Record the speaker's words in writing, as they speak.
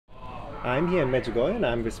I'm here in Medjugorje and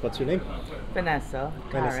I'm with, what's your name? Vanessa,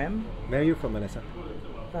 Vanessa. Karim, Where are you from, Vanessa?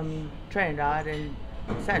 from Trinidad and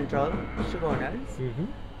Central Shogunas.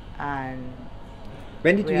 And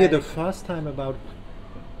When did you we hear are the first time about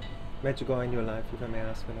Medjugorje in your life, if I may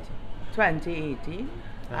ask, Vanessa? 2018,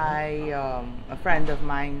 a friend of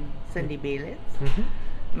mine, Cindy Bayless,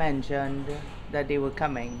 mentioned that they were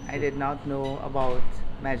coming. I did not know about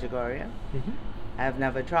Medjugorje. I have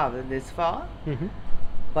never traveled this far,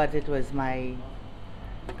 but it was my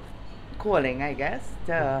calling, I guess,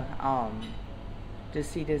 to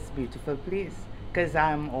see this beautiful place, because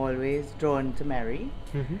I'm always drawn to Mary,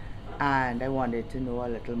 and I wanted to know a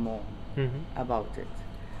little more about it.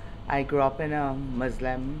 I grew up in a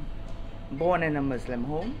born in a Muslim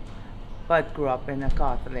home, but grew up in a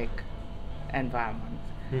Catholic environment.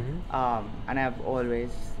 And I've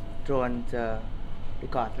always drawn to the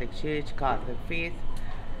Catholic Church, Catholic faith,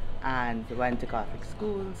 and went to Catholic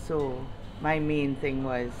school. So my main thing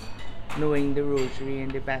was knowing the rosary in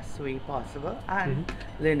the best way possible and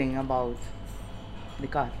learning about the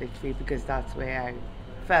Catholic faith, because that's where I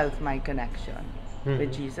felt my connection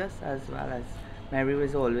with Jesus, as well as Mary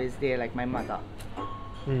was always there, like my mother,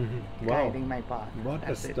 guiding my path. What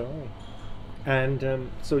That's a it. story. And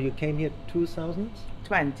so you came here 2000?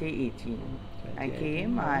 2018. I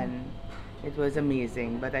came and it was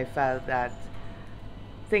amazing, but I felt that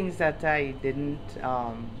things that I didn't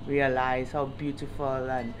realize how beautiful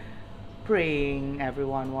and praying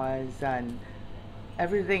everyone was, and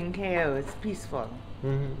everything here was peaceful,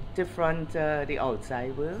 different the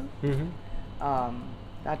outside world.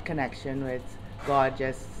 That connection with God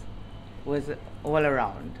just was all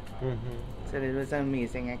around. So it was an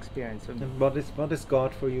amazing experience for me. And what is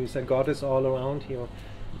God for you? So God is all around here.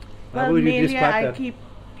 How Well, would you mainly describe I that? keep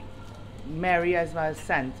Mary as my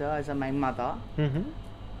center, as my mother,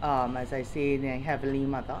 as I say, the Heavenly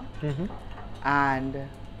Mother, and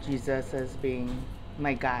Jesus as being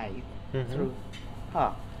my guide through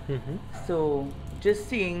her. So just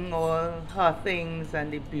seeing all her things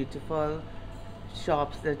and the beautiful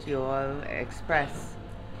shops that you all express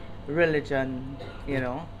religion,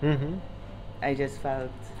 I just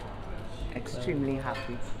felt extremely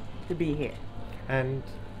happy to be here. And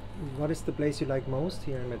what is the place you like most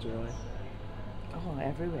here in Medjugorje? Oh,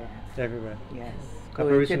 everywhere. Everywhere. Yes. Going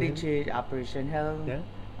to Apparition the Hill? church, Apparition Hill,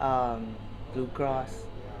 Yeah. Blue Cross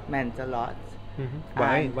meant a lot.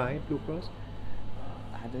 Why? And Why Blue Cross?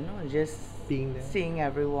 I don't know, just Being there. seeing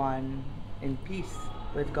everyone in peace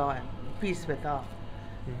with God, peace with her,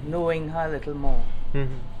 knowing her a little more.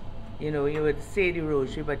 You would say the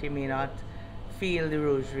rosary, but you may not feel the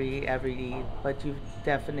rosary every day, but you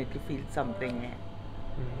definitely feel something here.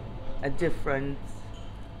 A different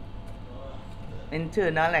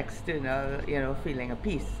internal, external, feeling of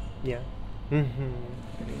peace. Yeah.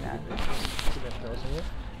 Feeling that.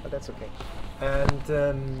 But that's okay. And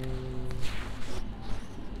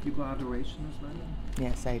you go adoration as well?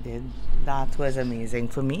 Yes, I did. That was amazing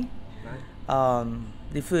for me. Right.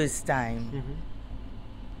 The first time,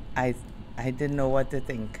 I didn't know what to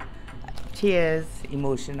think. Tears,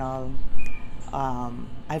 emotional.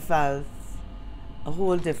 I felt a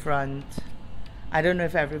whole different. I don't know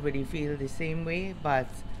if everybody feels the same way, but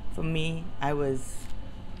for me, I was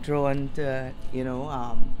drawn to,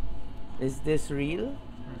 is this real?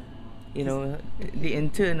 The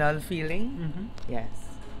internal feeling. Yes.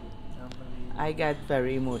 I get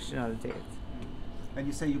very emotional with it. And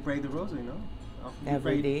you say you pray the rosary, no?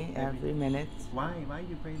 Every day, every minute. Why? Why do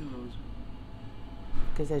you pray the rosary?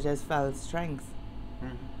 Because I just felt strength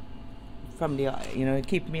from it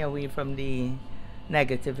keep me away from the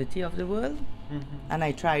negativity of the world. And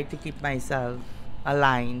I try to keep myself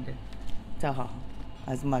aligned to her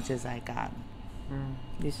as much as I can.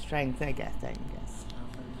 The strength I get, I guess.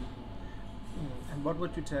 And what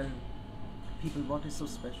would you tell people, what is so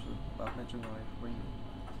special about Medjugorje for you?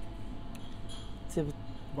 So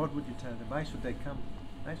What would you tell them? Why should they come?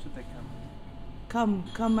 Why should they come?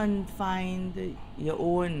 come and find your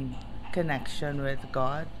own connection with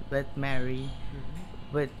God, with Mary,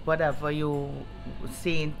 with whatever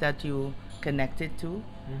saint that you connected to.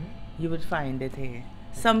 You would find it here.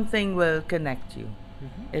 Something will connect you.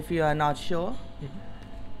 If you are not sure,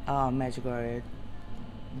 Medjugorje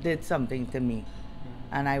did something to me,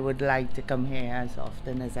 and I would like to come here as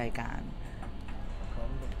often as I can.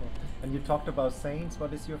 Wonderful. And you talked about saints.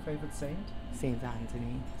 What is your favorite saint? Saint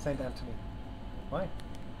Anthony. Saint Anthony. Why?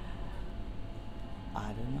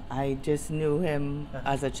 I don't know. I just knew him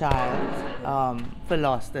as a child for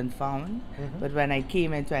Lost and Found. But when I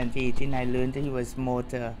came in 2018, I learned that he was more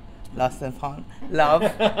to Lost and Found. Love.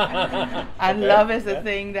 And love is a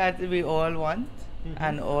thing that we all want.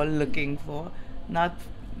 and all looking for not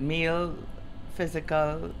male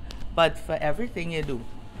physical, but for everything you do.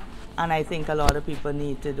 And I think a lot of people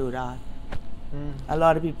need to do that. A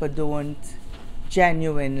lot of people don't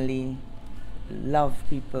genuinely love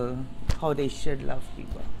people how they should love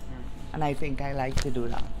people. And I think I like to do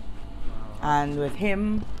that. And with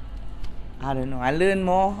him, I don't know, I learn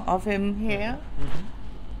more of him here.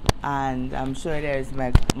 And I'm sure there's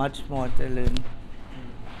much more to learn.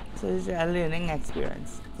 So it's a learning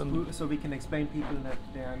experience for me. So we can explain people that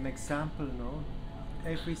they are an example, no?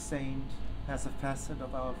 Every saint has a facet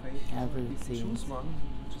of our faith. Every If you saint. choose one,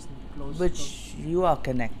 just close. Which you are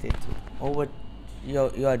connected to, or what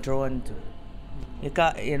you are drawn to.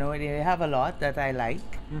 You know, you have a lot that I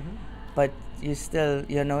like, but you still,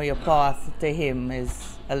 you know, your path to him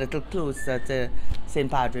is a little closer to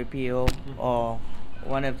Saint Padre Pio or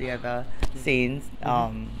one of the other saints.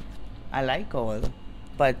 I like all,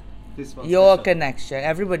 but This one's your special. connection,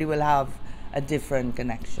 everybody will have a different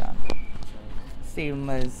connection. Same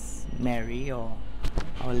as Mary or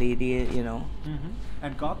Our Lady, you know.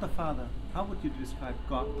 And God the Father, how would you describe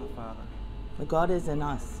God the Father? But God is in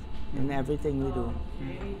us, in everything we do.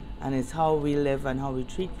 And it's how we live and how we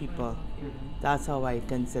treat people. That's how I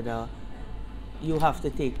consider you have to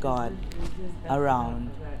take God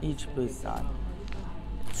around each person.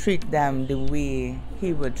 Treat them the way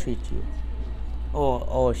He would treat you.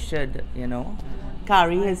 Or should, you know.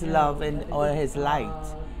 Carry His love or His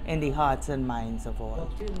light in the hearts and minds of all.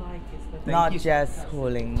 Not just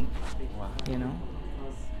holding, you know.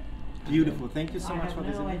 Beautiful. Thank you so much for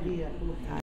visiting.